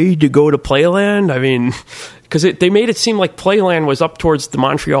their way to go to Playland? I mean, because they made it seem like Playland was up towards the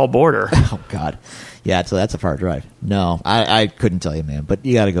Montreal border. Oh God, yeah. So that's a far drive. No, I couldn't tell you, man. But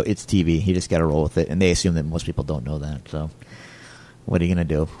you got to go. It's TV. You just got to roll with it, and they assume that most people don't know that. So what are you gonna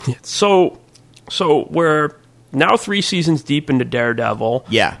do? So we're now 3 seasons deep into Daredevil.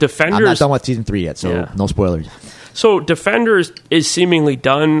 Yeah. Defenders. I'm not done with season 3 yet, so no spoilers. So Defenders is seemingly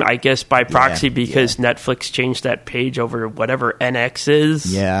done, I guess, by proxy because Netflix changed that page over whatever NX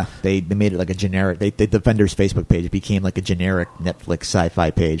is. Yeah, they made it like a generic. The Defenders Facebook page became like a generic Netflix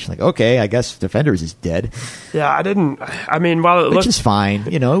sci-fi page. Like, okay, I guess Defenders is dead. Yeah, which is fine.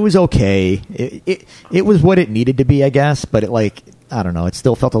 It was okay. It was what it needed to be, I guess. But I don't know. It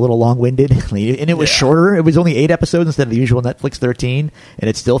still felt a little long-winded, and it was shorter. It was only 8 episodes instead of the usual Netflix 13, and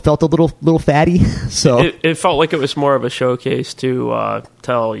it still felt a little fatty. So it felt like it was more of a showcase to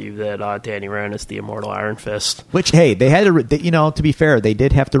tell you that Danny Rand is the immortal Iron Fist. Which, hey, they had to. To be fair, they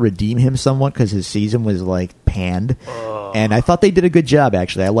did have to redeem him somewhat because his season was panned, and I thought they did a good job.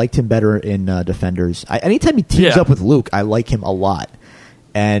 Actually, I liked him better in Defenders. Anytime he teams up with Luke, I like him a lot,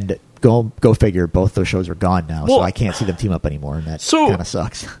 and. Go figure. Both those shows are gone now, so I can't see them team up anymore, and that kind of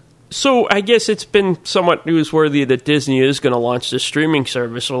sucks. So I guess it's been somewhat newsworthy that Disney is going to launch this streaming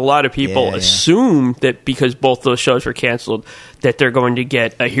service. So a lot of people assume that because both those shows were canceled, that they're going to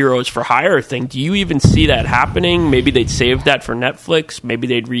get a Heroes for Hire thing. Do you even see that happening? Maybe they'd save that for Netflix. Maybe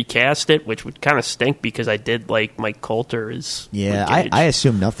they'd recast it, which would kind of stink because I did like Mike Coulter as I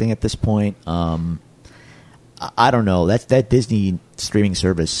assume nothing at this point. I don't know. That Disney streaming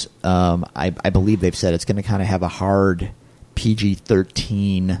service. I believe they've said it's going to kind of have a hard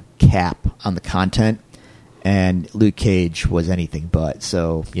PG-13 cap on the content, and Luke Cage was anything but.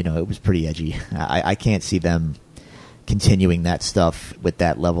 So it was pretty edgy. I can't see them continuing that stuff with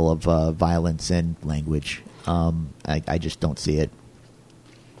that level of violence and language. I just don't see it.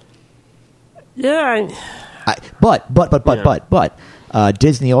 Yeah. But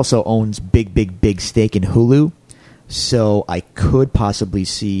Disney also owns big stake in Hulu, so I could possibly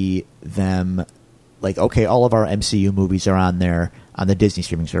see them okay, all of our MCU movies are on there on the Disney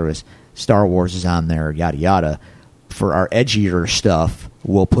streaming service. Star Wars is on there, yada yada. For our edgier stuff,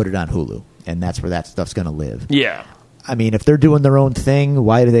 we'll put it on Hulu, and that's where that stuff's going to live. Yeah. I mean, if they're doing their own thing,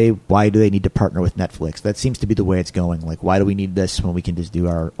 why do they need to partner with Netflix? That seems to be the way it's going. Why do we need this when we can just do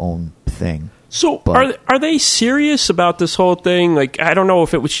our own thing? So are they serious about this whole thing? I don't know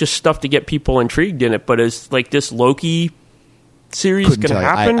if it was just stuff to get people intrigued in it, but is this Loki series going to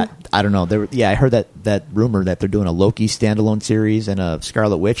happen? I don't know. I heard that rumor that they're doing a Loki standalone series and a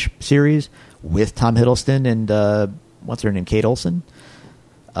Scarlet Witch series with Tom Hiddleston and what's her name, Kate Olsen.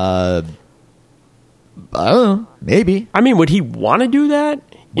 I don't know. Maybe. I mean, would he want to do that?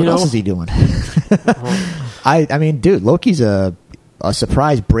 What else is he doing? I mean, dude, Loki's a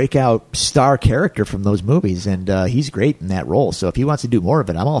surprise breakout star character from those movies, and he's great in that role. So if he wants to do more of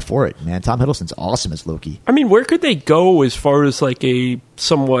it, I'm all for it, man. Tom Hiddleston's awesome as Loki. I mean, where could they go as far as like a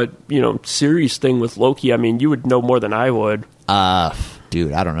somewhat, serious thing with Loki? I mean, you would know more than I would.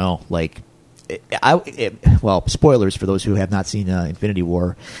 Dude, I don't know. Like, well, spoilers for those who have not seen Infinity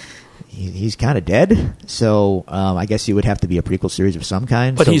War. He's kind of dead, so I guess he would have to be a prequel series of some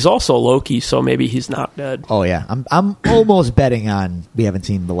kind. But he's also Loki, so maybe he's not dead. Oh yeah, I'm almost betting on we haven't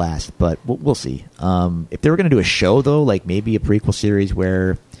seen the last, but we'll see. If they were going to do a show though, like maybe a prequel series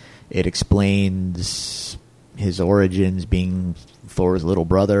where it explains his origins, being Thor's little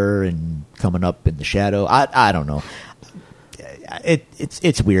brother and coming up in the shadow. I don't know.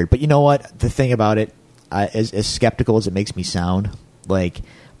 It's weird, but you know what? The thing about it, as skeptical as it makes me sound, like.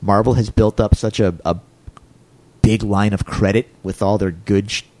 Marvel has built up such a big line of credit with all their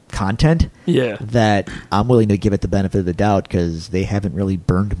good content that I'm willing to give it the benefit of the doubt because they haven't really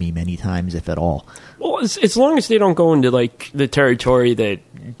burned me many times, if at all. Well, as long as they don't go into like the territory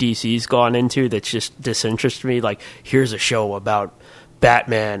that DC's gone into that's just disinterests me, like here's a show about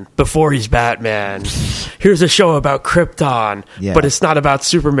Batman before he's Batman. Here's a show about Krypton, but it's not about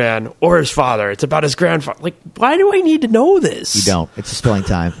Superman or his father. It's about his grandfather. Like, why do I need to know this? You don't. It's a spilling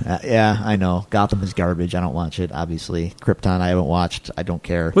time. Yeah, I know. Gotham is garbage. I don't watch it, obviously. Krypton I haven't watched. I don't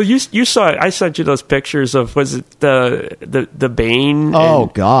care. Well, you saw it. I sent you those pictures of, was it the Bane? Oh,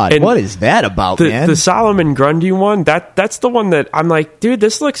 God. What is that about, man? The Solomon Grundy one? That's the one that I'm like, dude,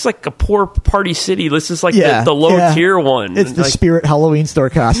 this looks like a poor Party City. This is like the low-tier one. It's the Spirit Halloween store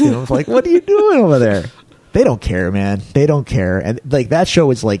costume. I'm like, what are you doing over there? They don't care, man. They don't care. And like that show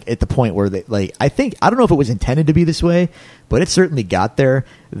is like at the point where they like I don't know if it was intended to be this way, but it certainly got there.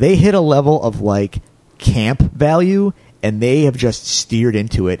 They hit a level of like camp value and they have just steered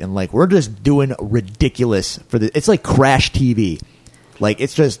into it and like we're just doing ridiculous for it's like Crash TV. Like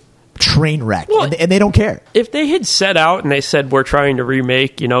it's just train wreck and they don't care. If they had set out and they said we're trying to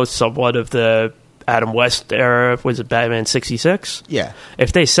remake, somewhat of the Adam West era, was it Batman 66? Yeah.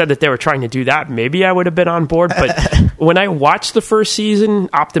 If they said that they were trying to do that, maybe I would have been on board. But when I watched the first season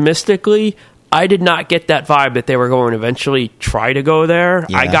optimistically, I did not get that vibe that they were going to eventually try to go there.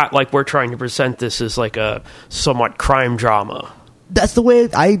 Yeah. I got like we're trying to present this as like a somewhat crime drama. That's the way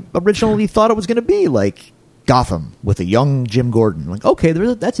I originally thought it was going to be, like Gotham with a young Jim Gordon. Like, okay,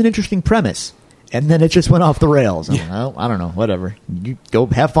 that's an interesting premise. And then it just went off the rails. I don't know, whatever. You go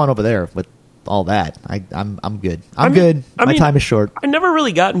have fun over there with all that. I'm good. I'm good. My time is short. I never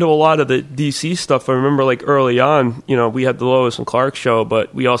really got into a lot of the DC stuff. I remember like early on, we had the Lois and Clark show,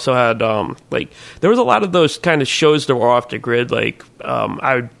 but we also had there was a lot of those kind of shows that were off the grid. Like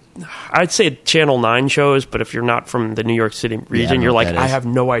I'd say Channel 9 shows, but if you're not from the New York City region, you're like, I have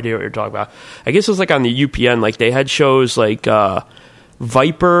no idea what you're talking about. I guess it was like on the UPN, like they had shows like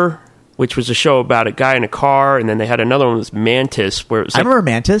Viper, which was a show about a guy in a car, and then they had another one that was Mantis, where it was like, I remember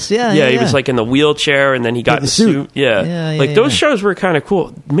Mantis, yeah. He was like in the wheelchair, and then he got in the suit. Those shows were kind of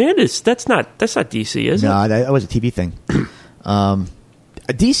cool. Mantis, that's not DC, is it? No, that was a TV thing.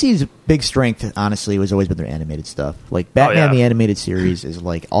 DC's big strength, honestly, was always been their animated stuff. Like Batman the Animated Series is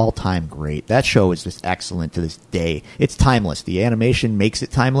like all-time great. That show is just excellent to this day. It's timeless. The animation makes it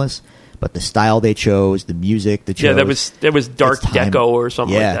timeless. But the style they chose, the music they chose. Yeah, that was dark deco or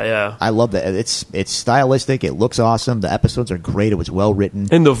something like that, yeah. I love that. It's stylistic. It looks awesome. The episodes are great. It was well written.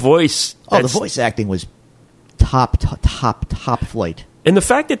 And the voice. The voice acting was top flight. And the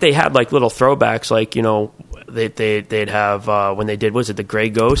fact that they had like little throwbacks, like, they'd have when they did, was it the Grey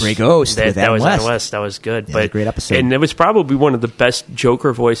Ghost? Grey Ghost. That was Adam West. That was good. Yeah, great episode. And it was probably one of the best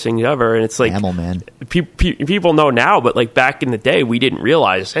Joker voicing ever. And it's like Hamill, man. People know now, but like back in the day, we didn't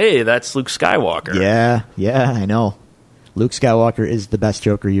realize, hey, that's Luke Skywalker. Yeah, I know. Luke Skywalker is the best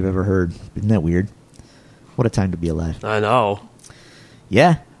Joker you've ever heard. Isn't that weird? What a time to be alive. I know.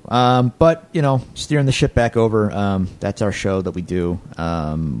 Yeah. But steering the ship back over. That's our show that we do.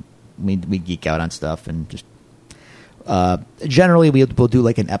 We geek out on stuff and just. Generally, we'll do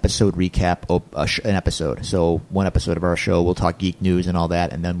like an episode recap of an episode. So one episode of our show, we'll talk geek news and all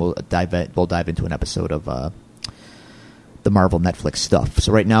that, and then we'll dive into an episode of the Marvel Netflix stuff.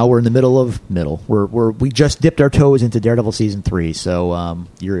 So right now we're in the middle. We just dipped our toes into Daredevil season 3. So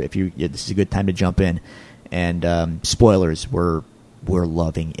this is a good time to jump in. And spoilers, we're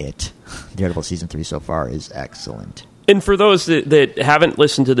loving it. Daredevil season 3 so far is excellent. And for those that haven't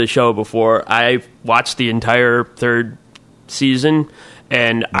listened to the show before, I watched the entire third season,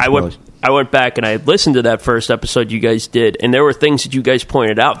 and I went back and I listened to that first episode you guys did, and there were things that you guys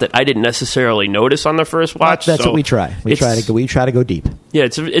pointed out that I didn't necessarily notice on the first watch. That's what we try. We try to go deep. Yeah,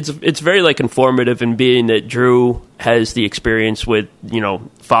 it's very like informative, in being that Drew has the experience with,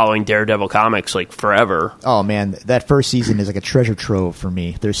 following Daredevil comics like forever. Oh man, that first season is like a treasure trove for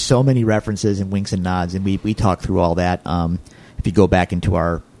me. There's so many references and winks and nods, and we talk through all that. If you go back into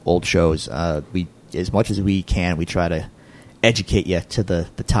our old shows, we, as much as we can, we try to educate you to the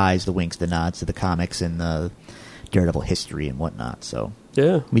ties, the winks, the nods to the comics and the Daredevil history and whatnot. So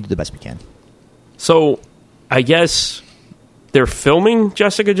yeah, we do the best we can. So I guess they're filming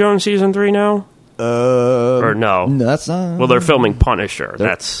Jessica Jones season 3 now. Or no? No, that's not. Well, they're filming Punisher.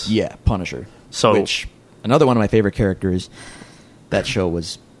 Punisher. So, which another one of my favorite characters. That show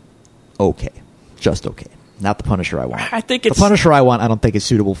was okay, just okay. Not the Punisher I want. I think it's the Punisher I want. I don't think is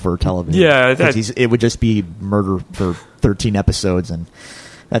suitable for television. Yeah, it would just be murder for 13 episodes, and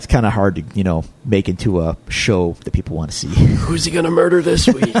that's kind of hard to make into a show that people want to see. Who's he gonna murder this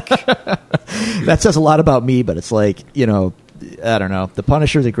week? That says a lot about me, but it's like I don't know. The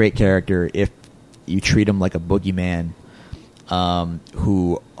Punisher is a great character if you treat him like a boogeyman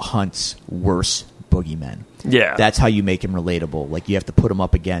who hunts worse boogeymen. Yeah. That's how you make him relatable. Like, you have to put him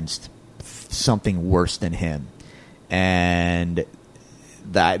up against something worse than him. And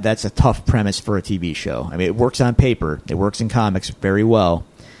that's a tough premise for a TV show. I mean, it works on paper. It works in comics very well.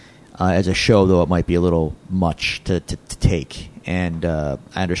 As a show, though, it might be a little much to take. And I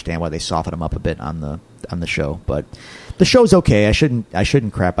understand why they soften him up a bit on the show. But the show's okay. I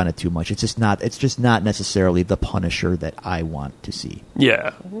shouldn't crap on it too much. It's just not necessarily the Punisher that I want to see.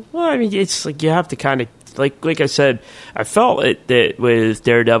 Yeah. Well, I mean, it's like you have to kind of like I said. I felt that with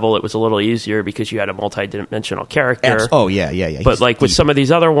Daredevil, it was a little easier because you had a multi-dimensional character. Oh yeah. But like with some of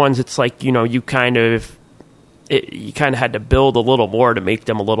these other ones, it's like you kind of had to build a little more to make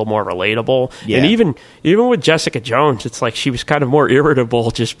them a little more relatable. Yeah. And even with Jessica Jones, it's like she was kind of more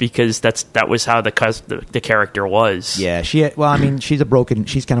irritable just because that was how the character was. Yeah, she's kind of she's a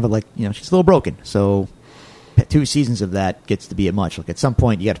little broken. So 2 seasons of that gets to be a much. Like, at some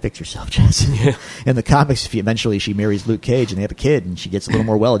point, you got to fix yourself, Jess. Yeah. In the comics, eventually she marries Luke Cage and they have a kid and she gets a little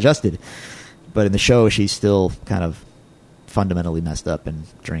more well-adjusted. But in the show, she's still kind of fundamentally messed up and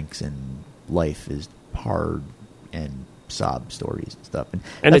drinks, and life is hard and sob stories and stuff.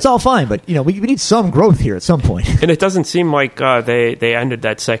 And that's all fine, but we need some growth here at some point. And it doesn't seem like they ended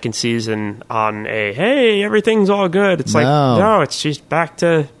that second season on a, hey, everything's all good. It's like, no, it's just back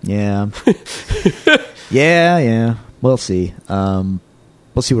to... Yeah. Yeah. We'll see. We'll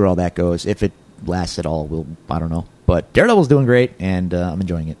see where all that goes. If it lasts at all, I don't know. But Daredevil's doing great, and I'm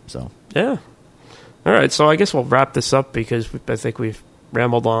enjoying it. So yeah. All right, so I guess we'll wrap this up because I think we've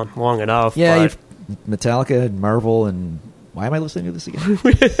rambled on long enough. Yeah, Metallica and Marvel, and why am I listening to this again?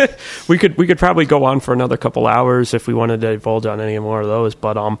 we could probably go on for another couple hours if we wanted to divulge on any more of those.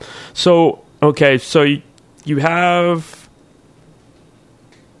 But so you have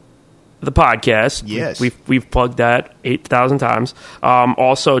the podcast. Yes, we've plugged that 8,000 times.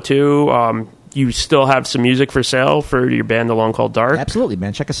 Also, too, you still have some music for sale for your band, The Long Cold Dark. Absolutely,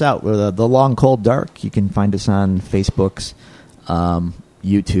 man. Check us out. We're the Long Cold Dark. You can find us on Facebooks,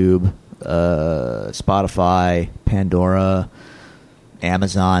 YouTube, Spotify, Pandora,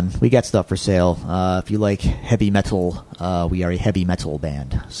 Amazon. We got stuff for sale. If you like heavy metal, we are a heavy metal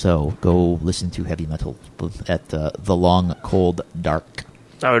band. So go listen to heavy metal at The Long Cold Dark.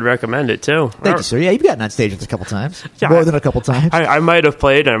 I would recommend it, too. Thank you, sir. Yeah, you've gotten on stage with us a couple times. Yeah, more than a couple times. I might have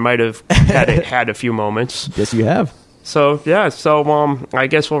played, and I might have had a few moments. Yes, you have. So, yeah. So, I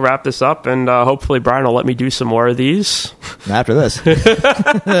guess we'll wrap this up, and hopefully Brian will let me do some more of these. After this.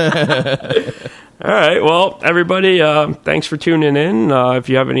 All right. Well, everybody, thanks for tuning in. If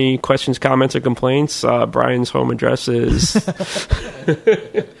you have any questions, comments, or complaints, Brian's home address is...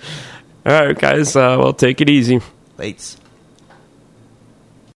 All right, guys. Well, take it easy. Thanks.